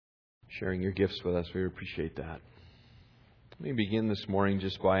sharing your gifts with us. We appreciate that. Let me begin this morning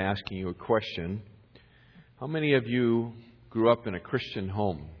just by asking you a question. How many of you grew up in a Christian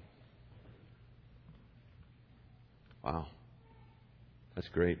home? Wow. That's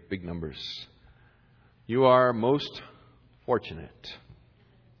great. Big numbers. You are most fortunate.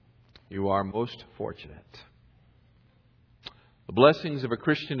 You are most fortunate. The blessings of a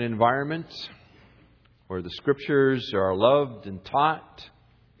Christian environment where the Scriptures are loved and taught,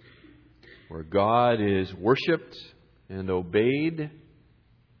 where God is worshipped and obeyed,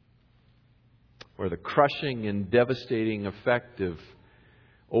 where the crushing and devastating effect of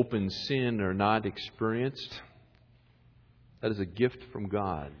open sin are not experienced. That is a gift from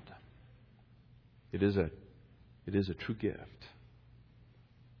God. It is a true gift.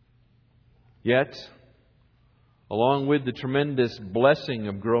 Yet, along with the tremendous blessing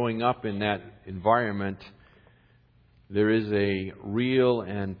of growing up in that environment, there is a real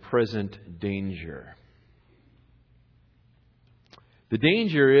and present danger. The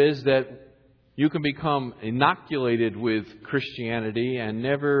danger is that you can become inoculated with Christianity and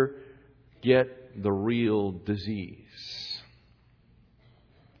never get the real disease.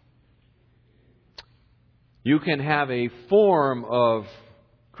 You can have a form of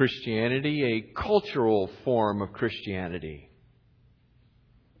Christianity, a cultural form of Christianity.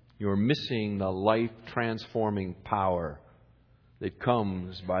 You're missing the life-transforming power that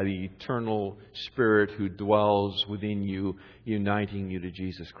comes by the eternal Spirit who dwells within you, uniting you to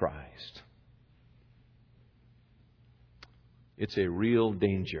Jesus Christ. It's a real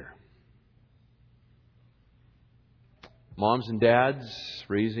danger. Moms and dads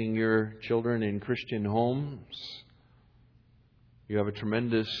raising your children in Christian homes, you have a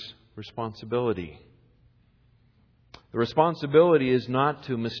tremendous responsibility. The responsibility is not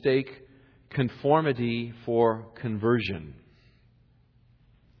to mistake conformity for conversion.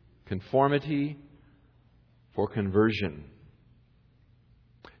 Conformity for conversion.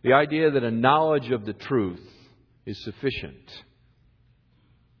 The idea that a knowledge of the truth is sufficient.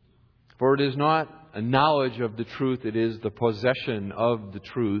 For it is not a knowledge of the truth, it is the possession of the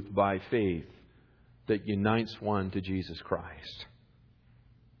truth by faith that unites one to Jesus Christ.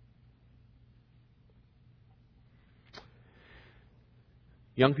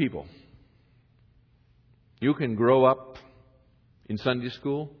 Young people, you can grow up in Sunday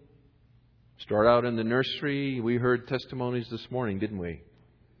school, start out in the nursery. We heard testimonies this morning, didn't we?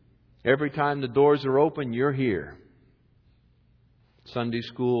 Every time the doors are open, you're here. Sunday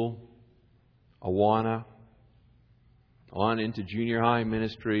school, Awana, on into junior high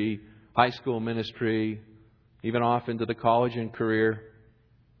ministry, high school ministry, even off into the college and career.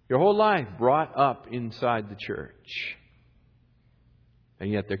 Your whole life brought up inside the church.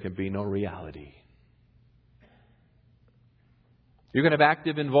 And yet there can be no reality. You can have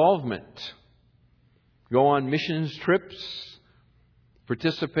active involvement. Go on missions trips.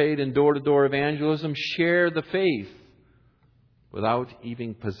 Participate in door-to-door evangelism. Share the faith without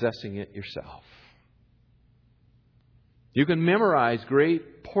even possessing it yourself. You can memorize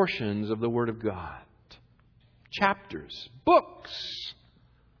great portions of the Word of God. Chapters, books.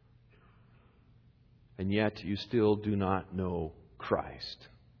 And yet you still do not know Christ.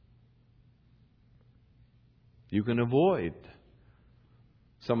 You can avoid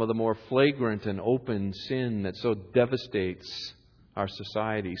some of the more flagrant and open sin that so devastates our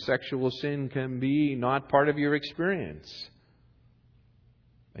society. Sexual sin can be not part of your experience,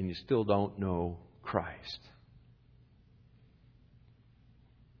 and you still don't know Christ.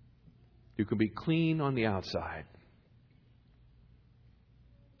 You can be clean on the outside,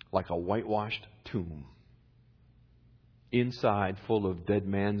 like a whitewashed tomb. Inside full of dead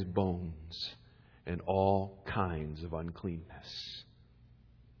man's bones and all kinds of uncleanness.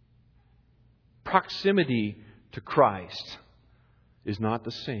 Proximity to Christ is not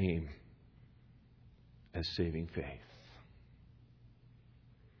the same as saving faith.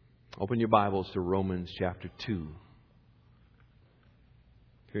 Open your Bibles to Romans chapter 2.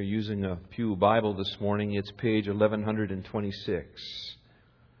 If you're using a Pew Bible this morning, it's page 1126.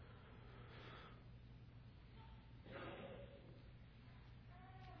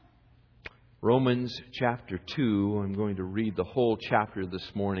 Romans chapter 2. I'm going to read the whole chapter this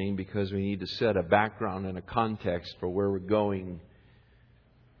morning because we need to set a background and a context for where we're going.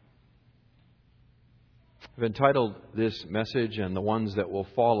 I've entitled this message and the ones that will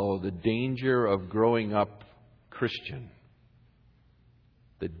follow, "The Danger of Growing Up Christian."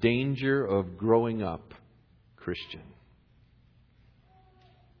 The danger of growing up Christian.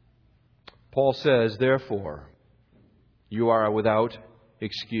 Paul says, "Therefore, you are without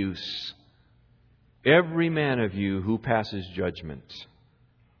excuse, every man of you who passes judgment.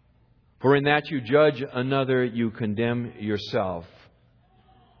 For in that you judge another, you condemn yourself.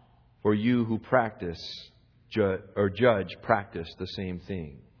 For you who judge practice the same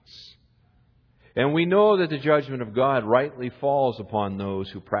things. And we know that the judgment of God rightly falls upon those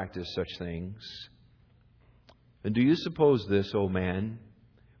who practice such things. And do you suppose this, O man,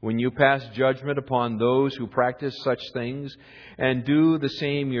 when you pass judgment upon those who practice such things and do the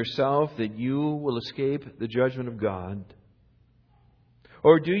same yourself, that you will escape the judgment of God?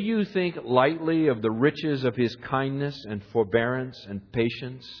 Or do you think lightly of the riches of His kindness and forbearance and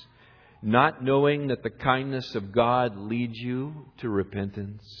patience, not knowing that the kindness of God leads you to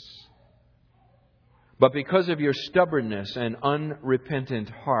repentance? But because of your stubbornness and unrepentant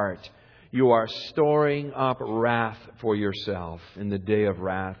heart, you are storing up wrath for yourself in the day of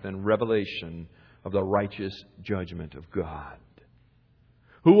wrath and revelation of the righteous judgment of God,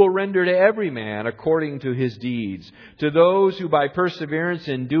 who will render to every man according to his deeds, to those who by perseverance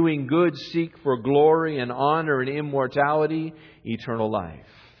in doing good seek for glory and honor and immortality, eternal life.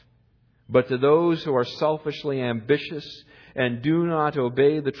 But to those who are selfishly ambitious and do not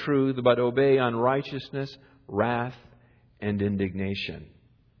obey the truth, but obey unrighteousness, wrath, and indignation.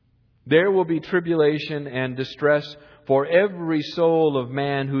 There will be tribulation and distress for every soul of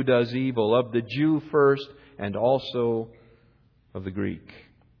man who does evil, of the Jew first and also of the Greek.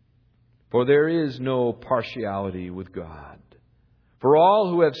 For there is no partiality with God. For all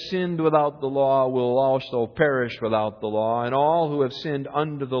who have sinned without the law will also perish without the law, and all who have sinned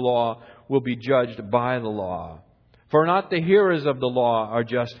under the law will be judged by the law. For not the hearers of the law are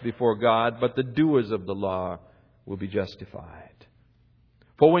just before God, but the doers of the law will be justified.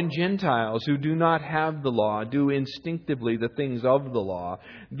 For when Gentiles who do not have the law do instinctively the things of the law,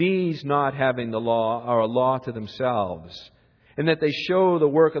 these not having the law are a law to themselves, in that they show the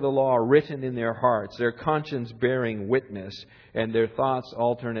work of the law written in their hearts, their conscience bearing witness, and their thoughts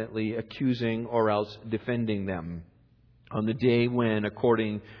alternately accusing or else defending them. On the day when,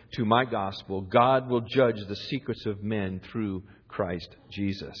 according to my gospel, God will judge the secrets of men through Christ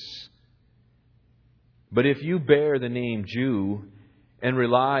Jesus. But if you bear the name Jew and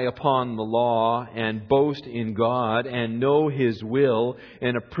rely upon the law and boast in God and know His will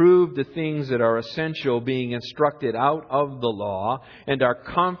and approve the things that are essential, being instructed out of the law, and are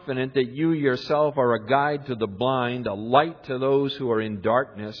confident that you yourself are a guide to the blind, a light to those who are in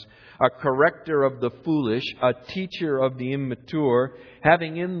darkness, a corrector of the foolish, a teacher of the immature,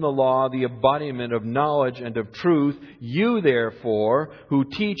 having in the law the embodiment of knowledge and of truth, you therefore who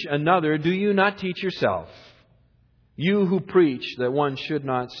teach another, do you not teach yourself? You who preach that one should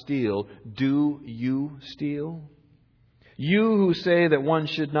not steal, do you steal? You who say that one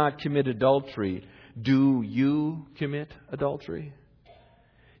should not commit adultery, do you commit adultery?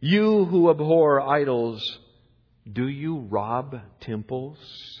 You who abhor idols, do you rob temples?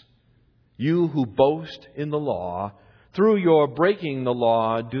 You who boast in the law, through your breaking the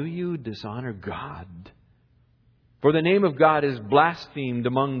law, do you dishonor God? For the name of God is blasphemed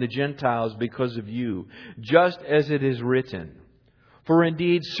among the Gentiles because of you, just as it is written. For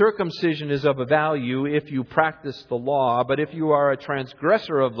indeed, circumcision is of a value if you practice the law, but if you are a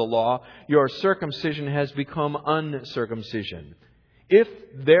transgressor of the law, your circumcision has become uncircumcision. If,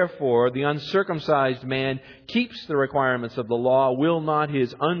 therefore, the uncircumcised man keeps the requirements of the law, will not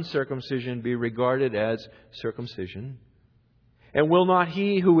his uncircumcision be regarded as circumcision? And will not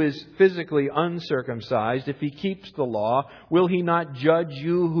he who is physically uncircumcised, if he keeps the law, will he not judge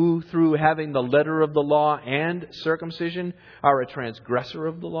you who, through having the letter of the law and circumcision, are a transgressor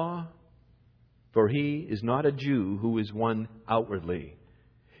of the law? For he is not a Jew who is one outwardly.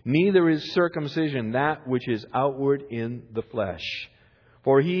 Neither is circumcision that which is outward in the flesh.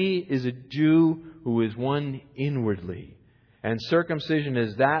 For he is a Jew who is one inwardly. And circumcision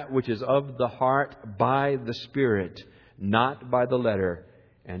is that which is of the heart by the Spirit, not by the letter,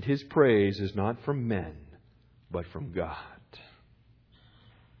 and his praise is not from men, but from God.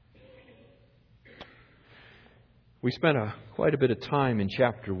 We spent quite a bit of time in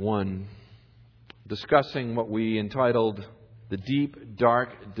chapter 1 discussing what we entitled the deep,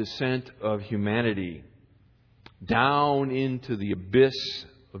 dark descent of humanity down into the abyss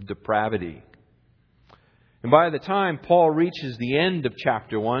of depravity. And by the time Paul reaches the end of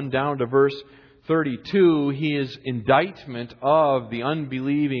chapter 1, down to verse 32, his indictment of the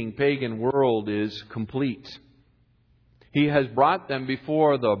unbelieving pagan world is complete. He has brought them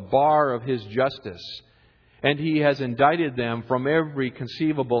before the bar of his justice, and he has indicted them from every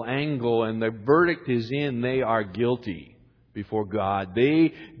conceivable angle, and the verdict is in: they are guilty before God.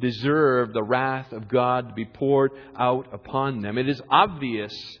 They deserve the wrath of God to be poured out upon them. It is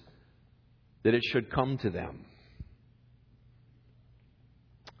obvious that it should come to them.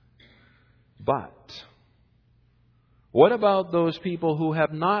 But what about those people who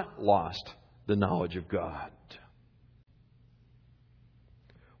have not lost the knowledge of God?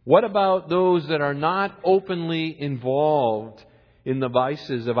 What about those that are not openly involved in the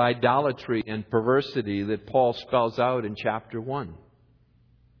vices of idolatry and perversity that Paul spells out in chapter 1?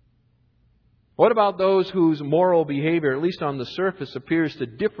 What about those whose moral behavior, at least on the surface, appears to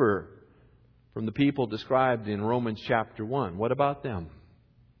differ from the people described in Romans chapter 1? What about them?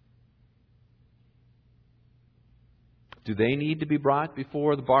 Do they need to be brought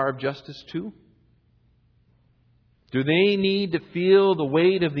before the bar of justice too? Do they need to feel the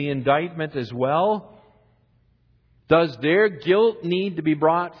weight of the indictment as well? Does their guilt need to be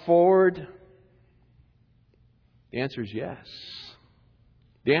brought forward? The answer is yes.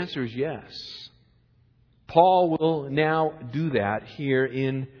 The answer is yes. Paul will now do that here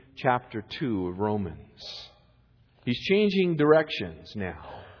in chapter 2 of Romans. He's changing directions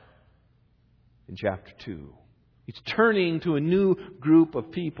now in chapter 2. He's turning to a new group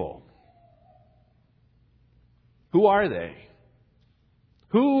of people. Who are they?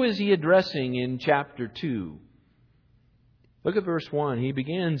 Who is he addressing in chapter 2? Look at verse 1. He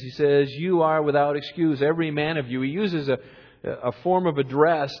begins, he says, "You are without excuse, every man of you." He uses a form of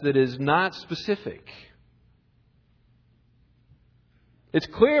address that is not specific. It's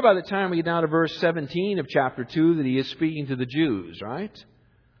clear by the time we get down to verse 17 of chapter 2 that he is speaking to the Jews, right?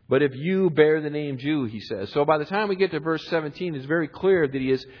 But if you bear the name Jew, he says. So by the time we get to verse 17, it's very clear that he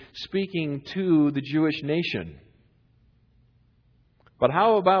is speaking to the Jewish nation. But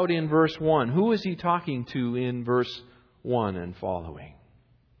how about in verse 1? Who is he talking to in verse 1 and following?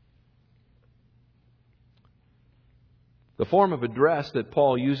 The form of address that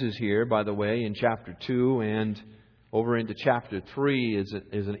Paul uses here, by the way, in chapter 2 and over into chapter 3 is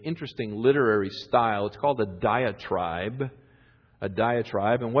an interesting literary style. It's called a diatribe. A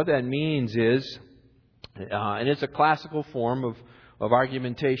diatribe. And what that means is, and it's a classical form of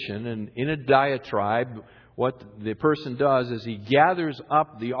argumentation, and in a diatribe, what the person does is he gathers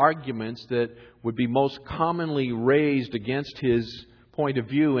up the arguments that would be most commonly raised against his point of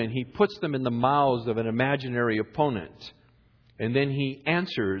view, and he puts them in the mouths of an imaginary opponent. And then he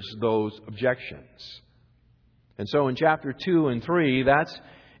answers those objections. And so in chapter 2 and 3, that's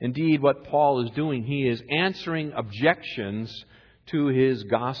indeed what Paul is doing. He is answering objections to his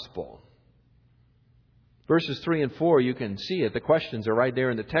gospel. Verses 3 and 4, you can see it. The questions are right there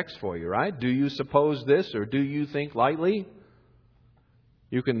in the text for you, right? Do you suppose this, or do you think lightly?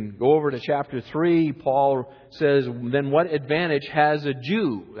 You can go over to chapter 3. Paul says, then what advantage has a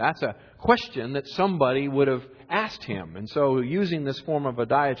Jew? That's a question that somebody would have asked him. And so using this form of a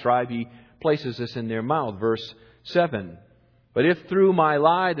diatribe, he places this in their mouth. Verse 7. But if through my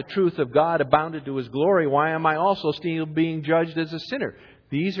lie the truth of God abounded to His glory, why am I also still being judged as a sinner?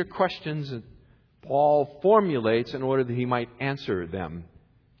 These are questions that Paul formulates in order that he might answer them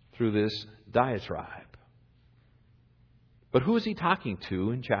through this diatribe. But who is he talking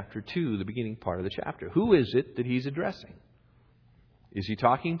to in chapter 2, the beginning part of the chapter? Who is it that he's addressing? Is he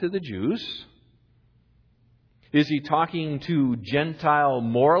talking to the Jews? Is he talking to Gentile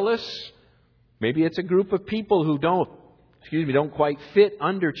moralists? Maybe it's a group of people who don't quite fit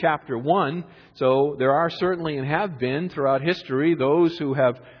under chapter 1. So there are certainly and have been throughout history those who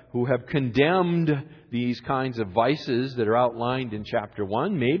have condemned these kinds of vices that are outlined in chapter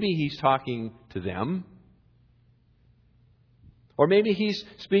 1. Maybe he's talking to them. Or maybe he's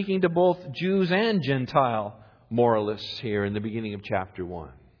speaking to both Jews and Gentile moralists here in the beginning of chapter 1.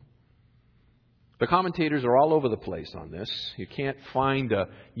 The commentators are all over the place on this. You can't find a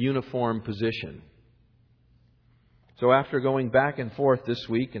uniform position. So after going back and forth this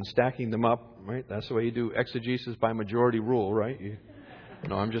week and stacking them up, right? That's the way you do exegesis by majority rule, right?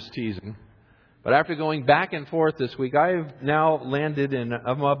 No, I'm just teasing. But after going back and forth this week, I've now landed in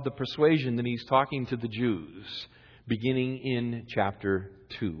I'm of the persuasion that he's talking to the Jews, beginning in chapter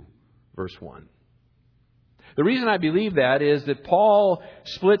 2, verse 1. The reason I believe that is that Paul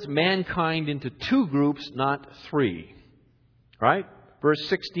splits mankind into two groups, not three. Right? Verse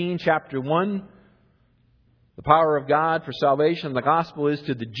 16, chapter 1. The power of God for salvation, the gospel is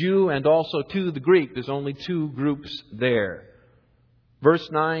to the Jew and also to the Greek. There's only two groups there. Verse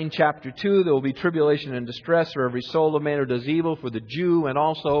 9, chapter 2, there will be tribulation and distress for every soul of man who does evil, for the Jew and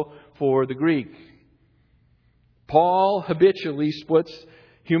also for the Greek. Paul habitually splits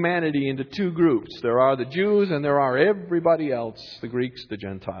humanity into two groups. There are the Jews and there are everybody else, the Greeks, the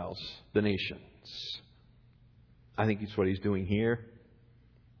Gentiles, the nations. I think that's what he's doing here.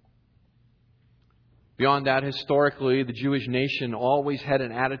 Beyond that, historically, the Jewish nation always had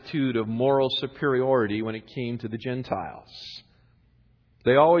an attitude of moral superiority when it came to the Gentiles.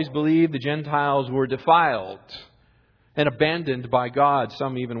 They always believed the Gentiles were defiled and abandoned by God.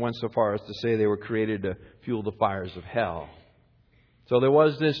 Some even went so far as to say they were created to fuel the fires of hell. So there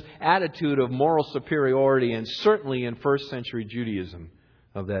was this attitude of moral superiority, and certainly in first century Judaism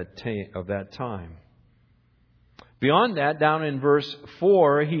of that time. Beyond that, down in verse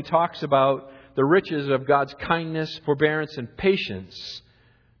 4, he talks about the riches of God's kindness, forbearance, and patience,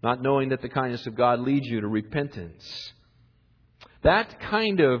 not knowing that the kindness of God leads you to repentance. That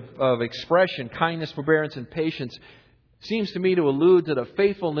kind of expression, kindness, forbearance, and patience, seems to me to allude to the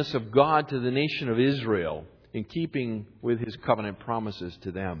faithfulness of God to the nation of Israel in keeping with His covenant promises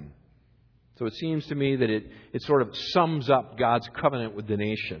to them. So it seems to me that it sort of sums up God's covenant with the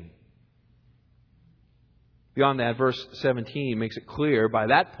nation. Beyond that, verse 17 makes it clear by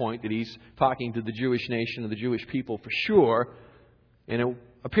that point that he's talking to the Jewish nation and the Jewish people for sure. And it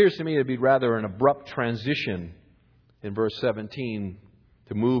appears to me to be rather an abrupt transition in verse 17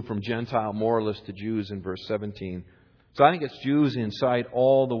 to move from Gentile moralists to Jews in verse 17. So I think it's Jews in sight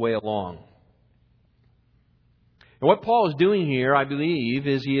all the way along. And what Paul is doing here, I believe,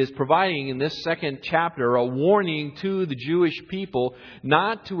 is he is providing in this second chapter a warning to the Jewish people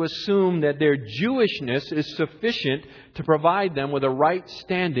not to assume that their Jewishness is sufficient to provide them with a right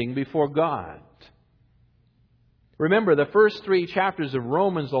standing before God. Remember, the first 3 chapters of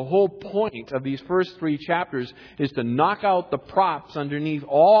Romans, the whole point of these first 3 chapters is to knock out the props underneath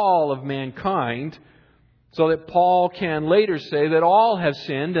all of mankind so that Paul can later say that all have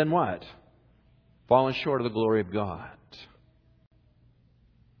sinned and what? Fallen short of the glory of God.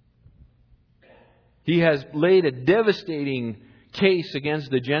 He has laid a devastating case against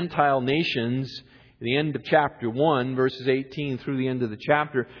the Gentile nations at the end of chapter 1, verses 18 through the end of the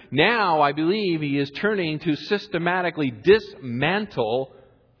chapter. Now, I believe he is turning to systematically dismantle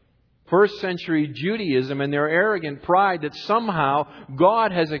first century Judaism and their arrogant pride that somehow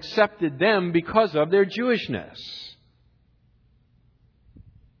God has accepted them because of their Jewishness.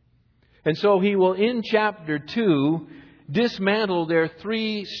 And so he will, in chapter 2, dismantle their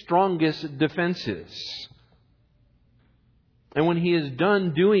 3 strongest defenses. And when he is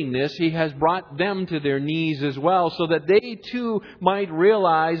done doing this, he has brought them to their knees as well, so that they too might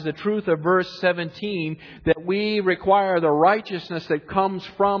realize the truth of verse 17, that we require the righteousness that comes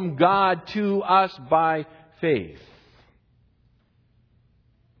from God to us by faith.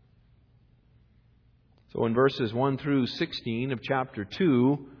 So in verses 1 through 16 of chapter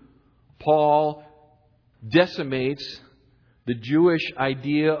 2, Paul decimates the Jewish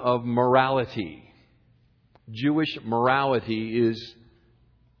idea of morality. Jewish morality is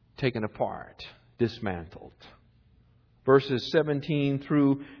taken apart, dismantled. Verses 17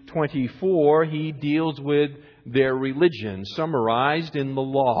 through 24, he deals with their religion, summarized in the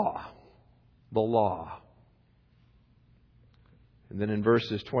law. The law. And then in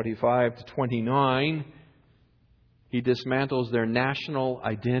verses 25 to 29, he dismantles their national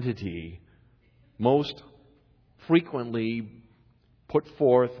identity, most frequently put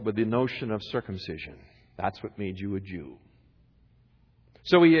forth with the notion of circumcision. That's what made you a Jew.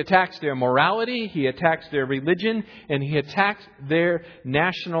 So he attacks their morality, he attacks their religion, and he attacks their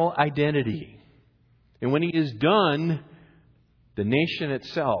national identity. And when he is done, the nation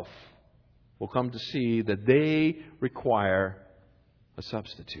itself will come to see that they require a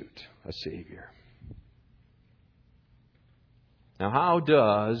substitute, a Savior. Now, how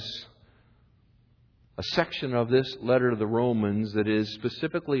does a section of this letter to the Romans that is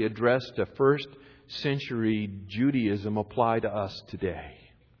specifically addressed to first century Judaism apply to us today?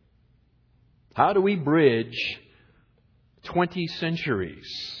 How do we bridge 20 centuries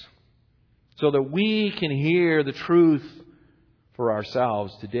so that we can hear the truth for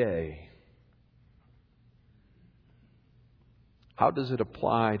ourselves today? How does it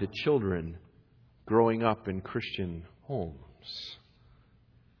apply to children growing up in Christian homes?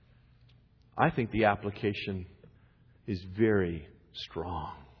 I think the application is very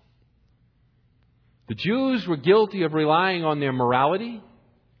strong. The Jews were guilty of relying on their morality,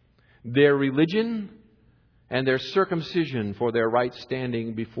 their religion, and their circumcision for their right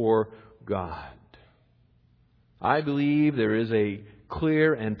standing before God. I believe there is a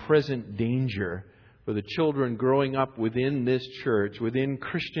clear and present danger for the children growing up within this church, within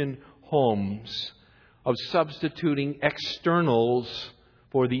Christian homes, of substituting externals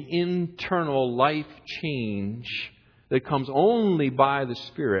for the internal life change that comes only by the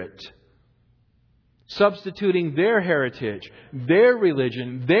Spirit. Substituting their heritage, their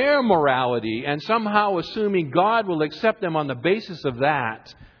religion, their morality, and somehow assuming God will accept them on the basis of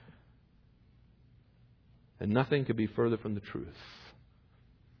that. And nothing could be further from the truth.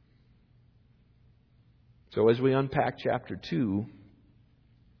 So as we unpack chapter 2,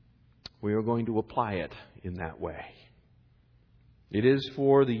 we are going to apply it in that way. It is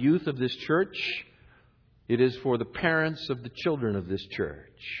for the youth of this church. It is for the parents of the children of this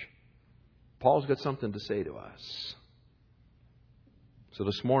church. Paul's got something to say to us. So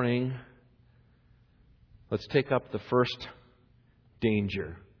this morning, let's take up the first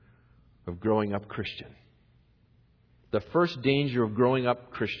danger of growing up Christian. The first danger of growing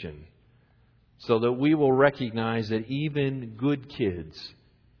up Christian, so that we will recognize that even good kids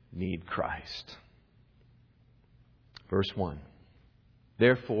need Christ. Verse 1.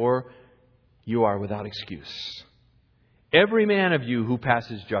 Therefore, you are without excuse, every man of you who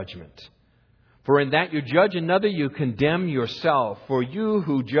passes judgment. For in that you judge another, you condemn yourself. For you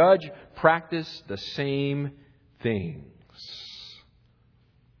who judge practice the same things.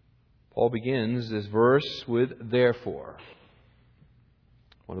 Paul begins this verse with therefore.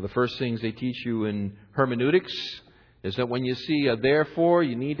 One of the first things they teach you in hermeneutics is that when you see a therefore,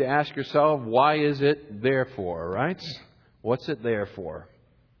 you need to ask yourself, why is it therefore, right? What's it there for?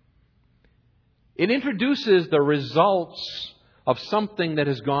 It introduces the results of something that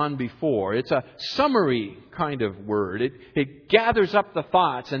has gone before. It's a summary kind of word. It gathers up the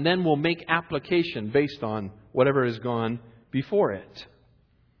thoughts and then will make application based on whatever has gone before it.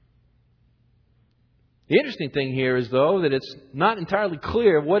 The interesting thing here is, though, that it's not entirely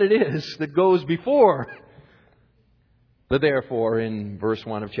clear what it is that goes before the therefore in verse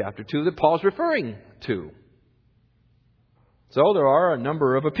 1 of chapter 2 that Paul's referring to. So there are a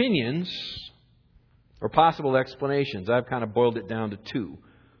number of opinions or possible explanations. I've kind of boiled it down to two.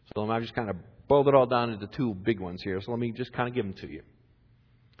 So I've just kind of boiled it all down into two big ones here. So let me just kind of give them to you.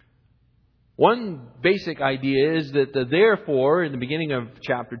 One basic idea is that the therefore in the beginning of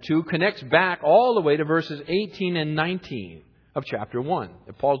chapter 2 connects back all the way to verses 18 and 19 of chapter 1.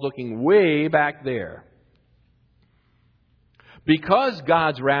 And Paul's looking way back there. Because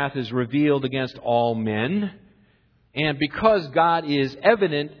God's wrath is revealed against all men, and because God is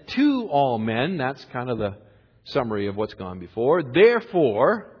evident to all men, that's kind of the summary of what's gone before.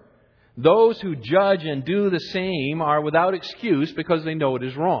 Therefore, those who judge and do the same are without excuse because they know it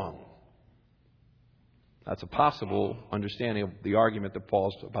is wrong. That's a possible understanding of the argument that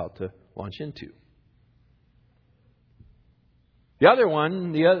Paul's about to launch into. The other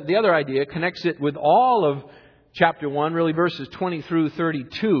one, the other idea connects it with all of chapter 1, really verses 20 through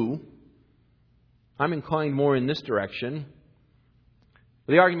 32. I'm inclined more in this direction.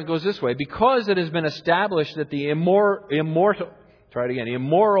 The argument goes this way. Because it has been established that the immoral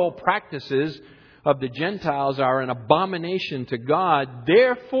practices of the Gentiles are an abomination to God,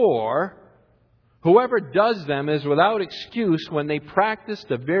 therefore, whoever does them is without excuse when they practice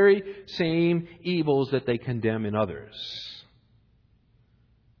the very same evils that they condemn in others.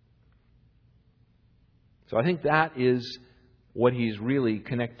 So I think that is what he's really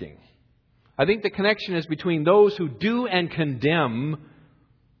connecting. I think the connection is between those who do and condemn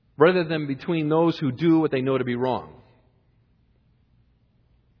rather than between those who do what they know to be wrong.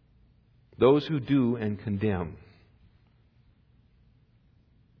 Those who do and condemn.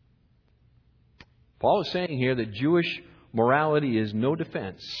 Paul is saying here that Jewish morality is no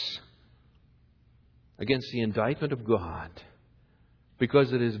defense against the indictment of God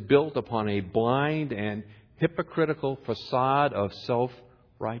because it is built upon a blind and hypocritical facade of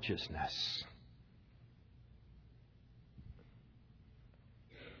self-righteousness.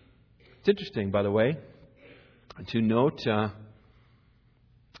 It's interesting, by the way, to note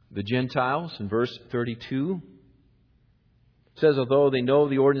the Gentiles in verse 32. It says, although they know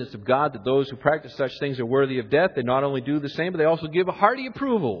the ordinance of God, that those who practice such things are worthy of death, they not only do the same, but they also give a hearty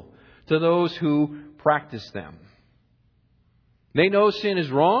approval to those who practice them. They know sin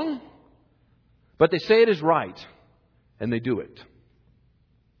is wrong, but they say it is right, and they do it.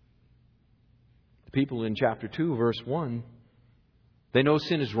 The people in chapter 2, verse 1, they know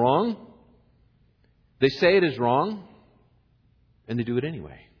sin is wrong, they say it is wrong, and they do it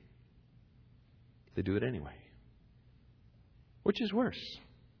anyway. They do it anyway. Which is worse?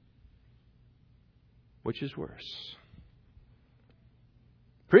 Which is worse?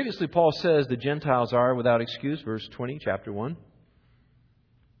 Previously, Paul says the Gentiles are without excuse, verse 20, chapter 1.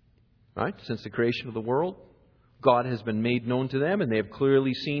 Right? Since the creation of the world, God has been made known to them, and they have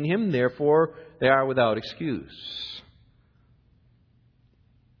clearly seen Him. Therefore, they are without excuse.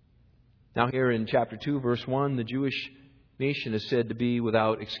 Now here in chapter 2, verse 1, the Jewish nation is said to be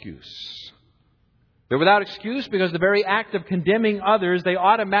without excuse. They're without excuse because the very act of condemning others, they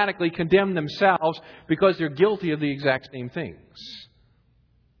automatically condemn themselves because they're guilty of the exact same things.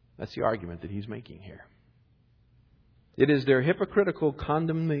 That's the argument that he's making here. It is their hypocritical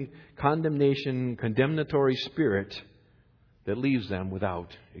condemnation, condemnatory spirit that leaves them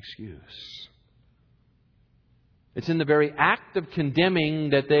without excuse. It's in the very act of condemning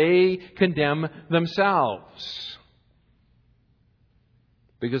that they condemn themselves,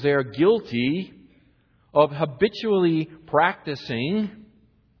 because they are guilty of habitually practicing,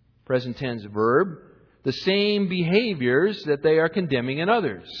 present tense verb, the same behaviors that they are condemning in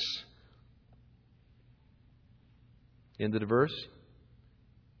others. End of the verse.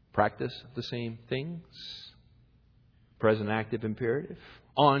 Practice the same things. Present active imperative.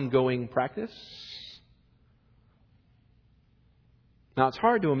 Ongoing practice. Now it's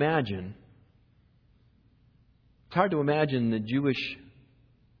hard to imagine. It's hard to imagine the Jewish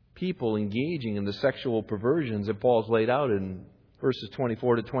people engaging in the sexual perversions that Paul's laid out in verses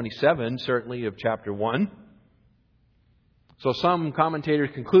 24 to 27, certainly of chapter 1. So some commentators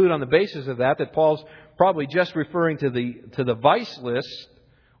conclude on the basis of that Paul's probably just referring to the vice list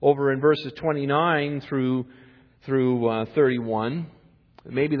over in verses 29 through 31.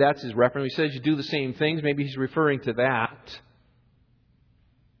 Maybe that's his reference. He says you do the same things. Maybe he's referring to that.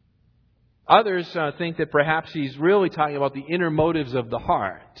 Others think that perhaps he's really talking about the inner motives of the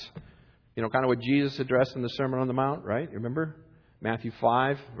heart. You know, kind of what Jesus addressed in the Sermon on the Mount, right? You remember? Matthew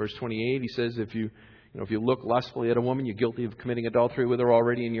 5, verse 28, he says if you look lustfully at a woman, you're guilty of committing adultery with her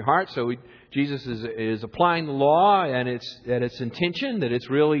already in your heart. So Jesus is applying the law and its intention, that it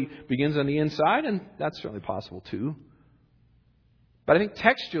really begins on the inside, and that's certainly possible too. But I think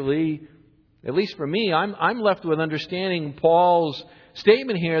textually, at least for me, I'm left with understanding Paul's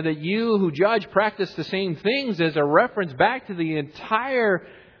statement here that you who judge practice the same things as a reference back to the entire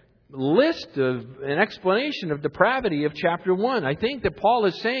list of an explanation of depravity of chapter 1. I think that Paul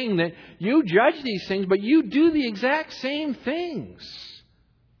is saying that you judge these things, but you do the exact same things.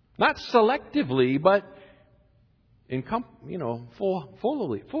 Not selectively, but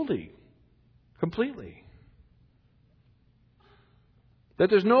fully, completely. That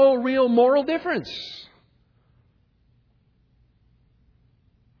there's no real moral difference.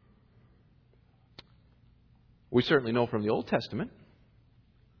 We certainly know from the Old Testament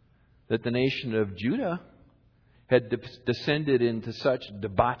that the nation of Judah had descended into such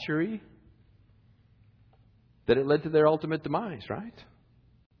debauchery that it led to their ultimate demise, right?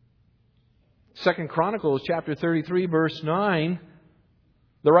 2 Chronicles chapter 33, verse 9,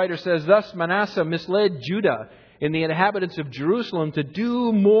 the writer says, "Thus Manasseh misled Judah and the inhabitants of Jerusalem to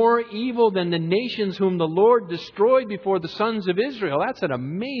do more evil than the nations whom the Lord destroyed before the sons of Israel." That's an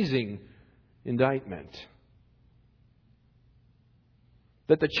amazing indictment.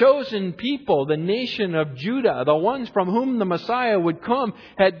 That the chosen people, the nation of Judah, the ones from whom the Messiah would come,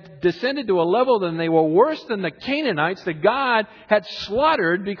 had descended to a level that they were worse than the Canaanites that God had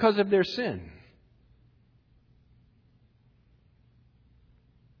slaughtered because of their sin.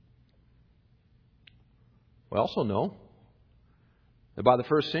 We also know that by the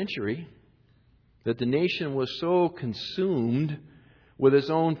first century, that the nation was so consumed with its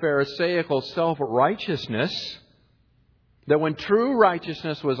own Pharisaical self-righteousness that when true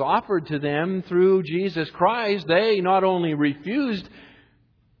righteousness was offered to them through Jesus Christ, they not only refused,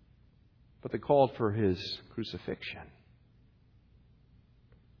 but they called for His crucifixion.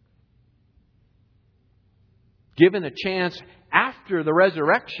 Given a chance after the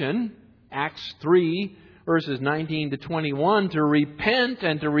resurrection, Acts 3, verses 19 to 21, to repent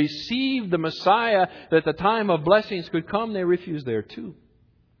and to receive the Messiah, that the time of blessings could come, they refused there too.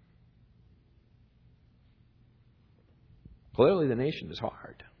 Clearly, the nation is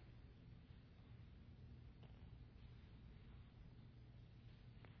hard.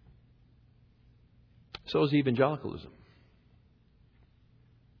 So is evangelicalism.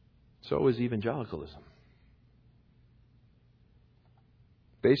 So is evangelicalism.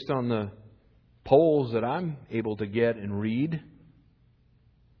 Based on the polls that I'm able to get and read,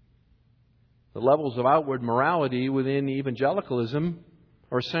 the levels of outward morality within evangelicalism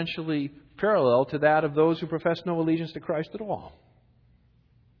are essentially parallel to that of those who profess no allegiance to Christ at all.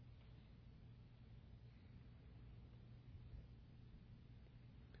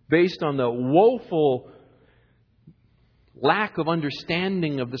 Based on the woeful lack of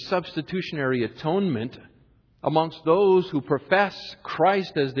understanding of the substitutionary atonement amongst those who profess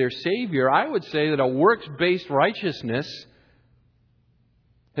Christ as their Savior, I would say that a works-based righteousness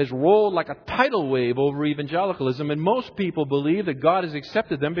has rolled like a tidal wave over evangelicalism, and most people believe that God has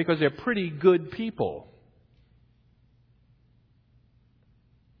accepted them because they're pretty good people.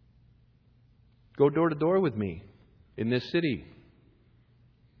 Go door to door with me in this city.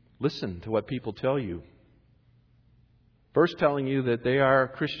 Listen to what people tell you. First telling you that they are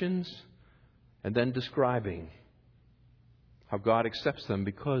Christians, and then describing how God accepts them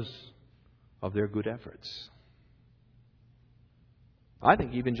because of their good efforts. I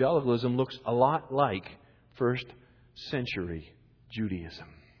think evangelicalism looks a lot like first century Judaism.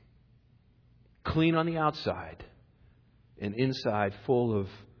 Clean on the outside and inside full of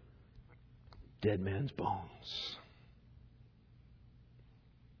dead man's bones.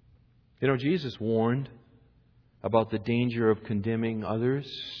 You know, Jesus warned about the danger of condemning others.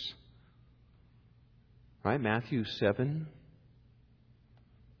 Right? Matthew 7.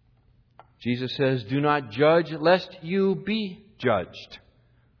 Jesus says, "Do not judge lest you be judged.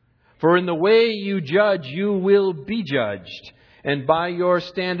 For in the way you judge, you will be judged. And by your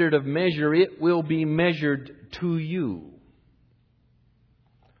standard of measure, it will be measured to you.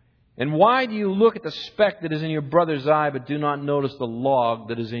 And why do you look at the speck that is in your brother's eye, but do not notice the log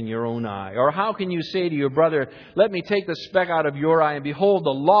that is in your own eye? Or how can you say to your brother, 'Let me take the speck out of your eye,' and behold,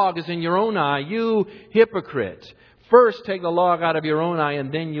 the log is in your own eye? You hypocrite! First take the log out of your own eye,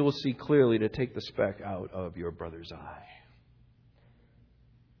 and then you will see clearly to take the speck out of your brother's eye."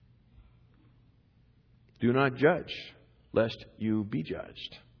 Do not judge, lest you be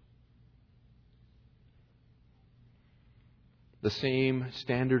judged. The same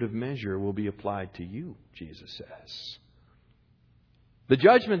standard of measure will be applied to you, Jesus says. The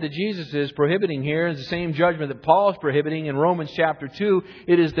judgment that Jesus is prohibiting here is the same judgment that Paul is prohibiting in Romans chapter 2.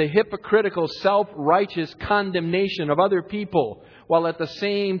 It is the hypocritical, self-righteous condemnation of other people, while at the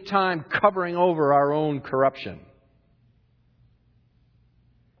same time covering over our own corruption.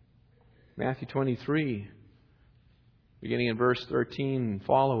 Matthew 23, beginning in verse 13 and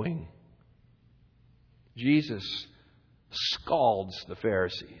following. Jesus scalds the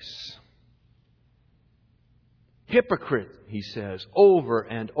Pharisees. "Hypocrite," he says, over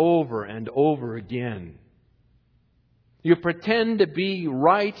and over and over again. "You pretend to be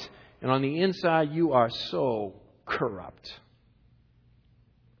right, and on the inside you are so corrupt."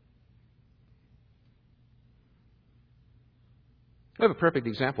 I have a perfect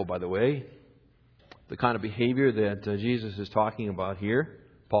example, by the way. The kind of behavior that Jesus is talking about here,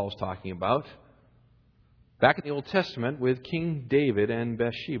 Paul's talking about. Back in the Old Testament with King David and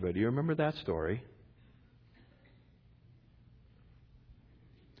Bathsheba. Do you remember that story?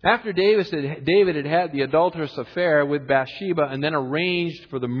 After David had had the adulterous affair with Bathsheba and then arranged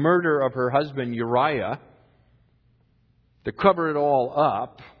for the murder of her husband Uriah, to cover it all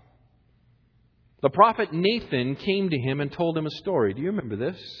up, the prophet Nathan came to him and told him a story. Do you remember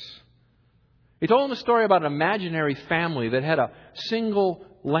this? He told him a story about an imaginary family that had a single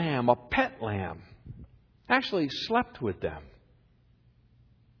lamb, a pet lamb, actually slept with them.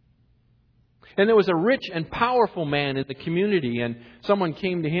 And there was a rich and powerful man in the community, and someone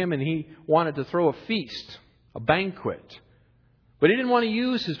came to him and he wanted to throw a feast, a banquet. But he didn't want to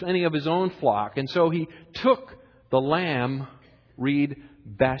use any of his own flock, and so he took the lamb, read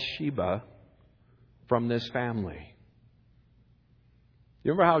Bathsheba, from this family.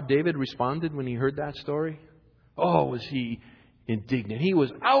 You remember how David responded when he heard that story? Oh, was he indignant. He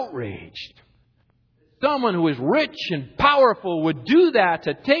was outraged. Someone who is rich and powerful would do that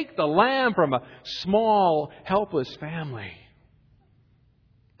to take the lamb from a small, helpless family.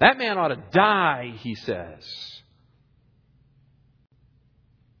 That man ought to die, he says.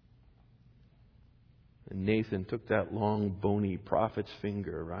 And Nathan took that long, bony prophet's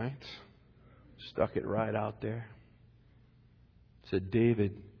finger, right? Stuck it right out there. Said,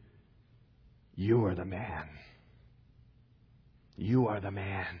 "David, you are the man. You are the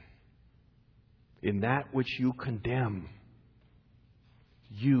man. In that which you condemn,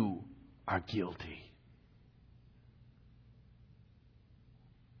 you are guilty."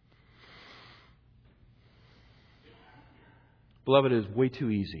 Beloved, it is way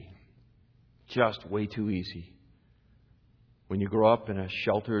too easy. Just way too easy. When you grow up in a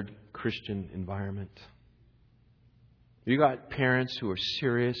sheltered Christian environment. You got parents who are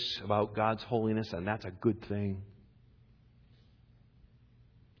serious about God's holiness, and that's a good thing.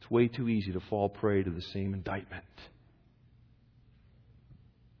 It's way too easy to fall prey to the same indictment.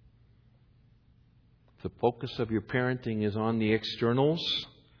 If the focus of your parenting is on the externals,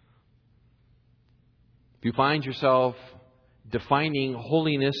 if you find yourself defining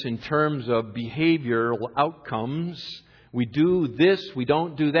holiness in terms of behavioral outcomes, we do this, we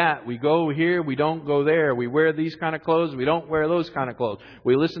don't do that. We go here, we don't go there. We wear these kind of clothes, we don't wear those kind of clothes.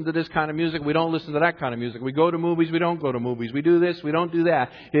 We listen to this kind of music, we don't listen to that kind of music. We go to movies, we don't go to movies. We do this, we don't do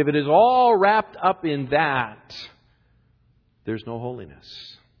that. If it is all wrapped up in that, there's no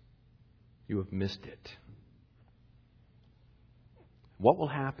holiness. You have missed it. What will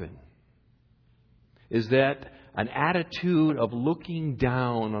happen is that an attitude of looking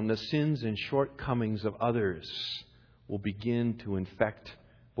down on the sins and shortcomings of others will begin to infect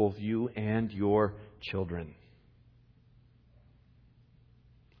both you and your children.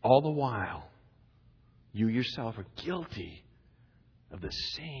 All the while, you yourself are guilty of the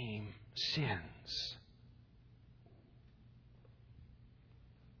same sins.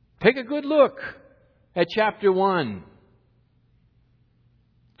 Take a good look at chapter 1.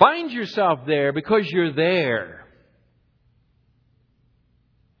 Find yourself there because you're there.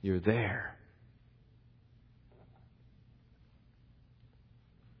 You're there.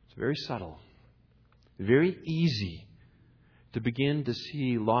 It's very subtle, very easy to begin to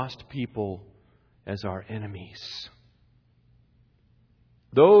see lost people as our enemies.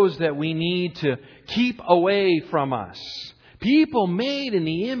 Those that we need to keep away from us. People made in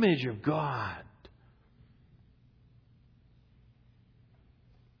the image of God.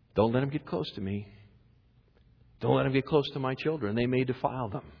 Don't let them get close to me. Don't let them get close to my children. They may defile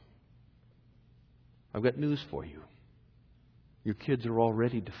them. I've got news for you. Your kids are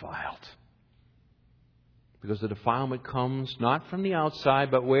already defiled. Because the defilement comes not from the outside,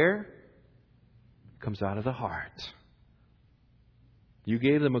 but where? It comes out of the heart. You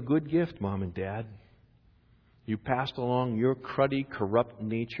gave them a good gift, Mom and Dad. You passed along your cruddy, corrupt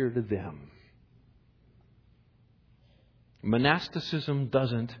nature to them. Monasticism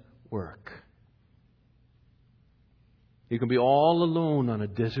doesn't work. You can be all alone on a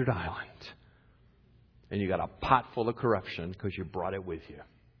desert island. And you got a pot full of corruption because you brought it with you.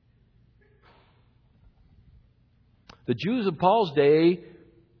 The Jews of Paul's day,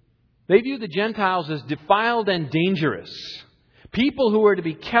 they viewed the Gentiles as defiled and dangerous. People who were to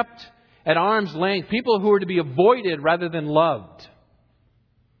be kept at arm's length. People who were to be avoided rather than loved.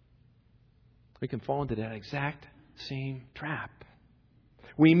 We can fall into that exact same trap.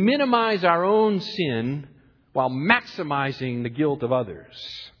 We minimize our own sin while maximizing the guilt of others.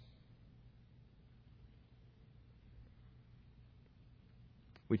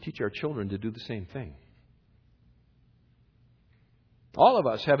 We teach our children to do the same thing. All of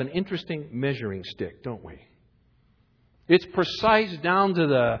us have an interesting measuring stick, don't we? It's precise down to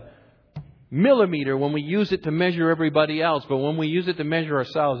the millimeter when we use it to measure everybody else, but when we use it to measure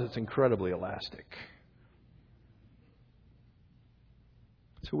ourselves, it's incredibly elastic.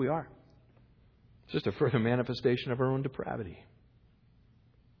 That's who we are. It's just a further manifestation of our own depravity.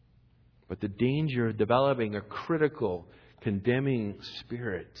 But the danger of developing a critical, condemning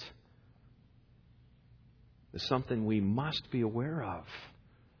spirit is something we must be aware of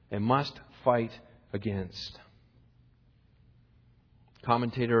and must fight against.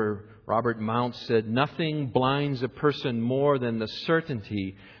 Commentator Robert Mounce said, "Nothing blinds a person more than the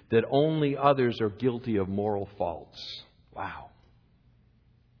certainty that only others are guilty of moral faults." Wow.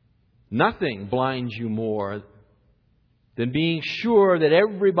 Nothing blinds you more than being sure that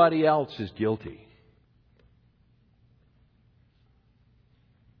everybody else is guilty.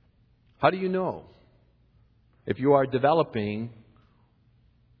 How do you know if you are developing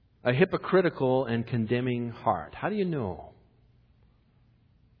a hypocritical and condemning heart? How do you know?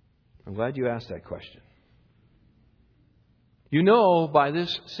 I'm glad you asked that question. You know by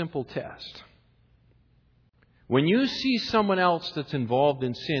this simple test. When you see someone else that's involved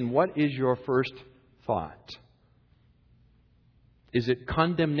in sin, what is your first thought? Is it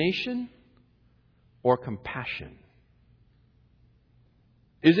condemnation or compassion?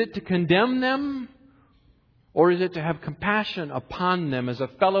 Is it to condemn them, or is it to have compassion upon them as a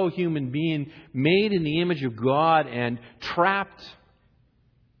fellow human being made in the image of God and trapped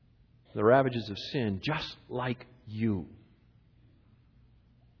in the ravages of sin just like you?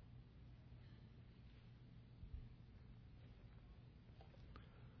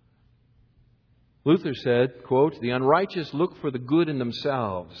 Luther said, quote, "The unrighteous look for the good in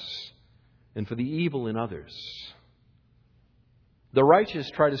themselves and for the evil in others. The righteous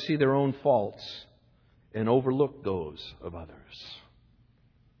try to see their own faults and overlook those of others."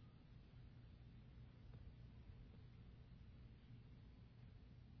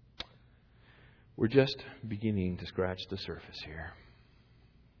 We're just beginning to scratch the surface here.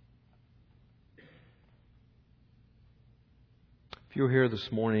 If you're here this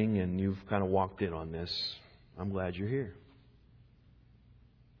morning and you've kind of walked in on this, I'm glad you're here.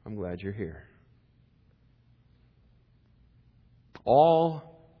 I'm glad you're here. All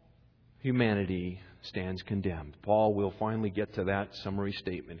humanity stands condemned. Paul will finally get to that summary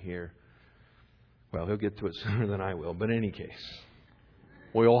statement here. Well, he'll get to it sooner than I will, but in any case,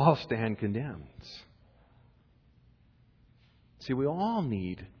 we all stand condemned. See, we all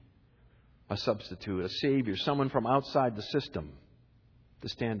need a substitute, a Savior, someone from outside the system to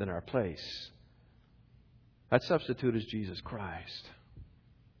stand in our place. That substitute is Jesus Christ,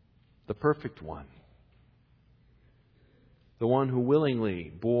 the perfect one, the one who willingly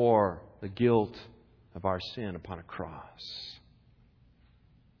bore the guilt of our sin upon a cross.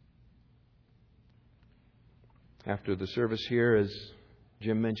 After the service here, as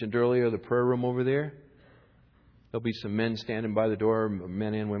Jim mentioned earlier, the prayer room over there, there'll be some men standing by the door,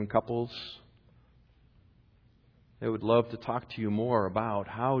 men and women couples. They would love to talk to you more about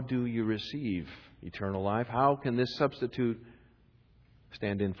how do you receive eternal life? How can this substitute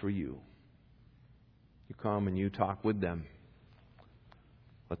stand in for you? You come and you talk with them.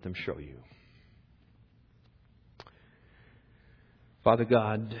 Let them show you. Father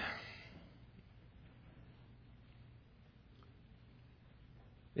God,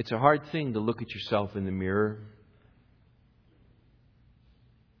 it's a hard thing to look at yourself in the mirror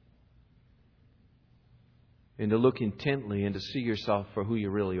and to look intently and to see yourself for who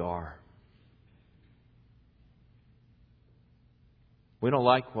you really are. We don't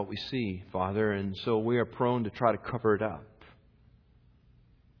like what we see, Father, and so we are prone to try to cover it up.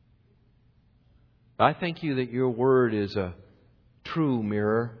 I thank you that your word is a true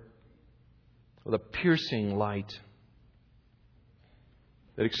mirror with a piercing light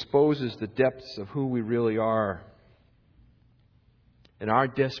that exposes the depths of who we really are and our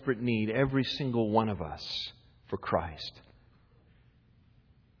desperate need, every single one of us, for Christ.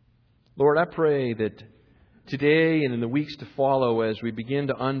 Lord, I pray that today and in the weeks to follow, as we begin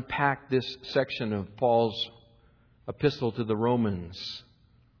to unpack this section of Paul's epistle to the Romans,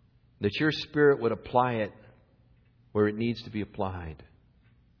 that your Spirit would apply it where it needs to be applied.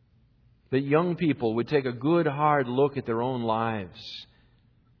 That young people would take a good, hard look at their own lives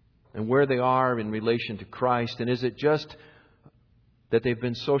and where they are in relation to Christ. And is it just that they've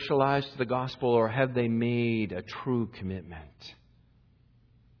been socialized to the gospel, or have they made a true commitment?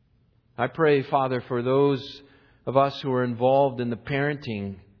 I pray, Father, for those of us who are involved in the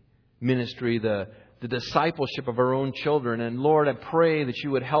parenting ministry, the discipleship of our own children. And Lord, I pray that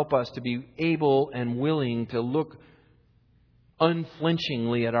you would help us to be able and willing to look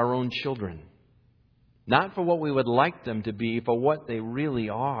unflinchingly at our own children. Not for what we would like them to be, but what they really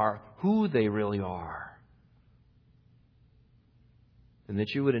are, who they really are. And that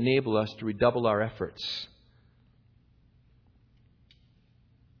you would enable us to redouble our efforts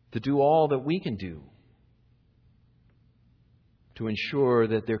to do all that we can do to ensure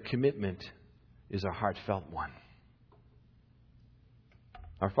that their commitment is a heartfelt one.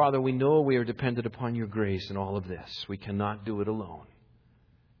 Our Father, we know we are dependent upon your grace in all of this. We cannot do it alone.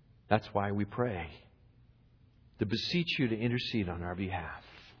 That's why we pray, to beseech you to intercede on our behalf.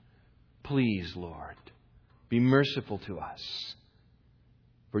 Please, Lord, be merciful to us.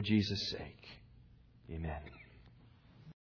 For Jesus' sake. Amen.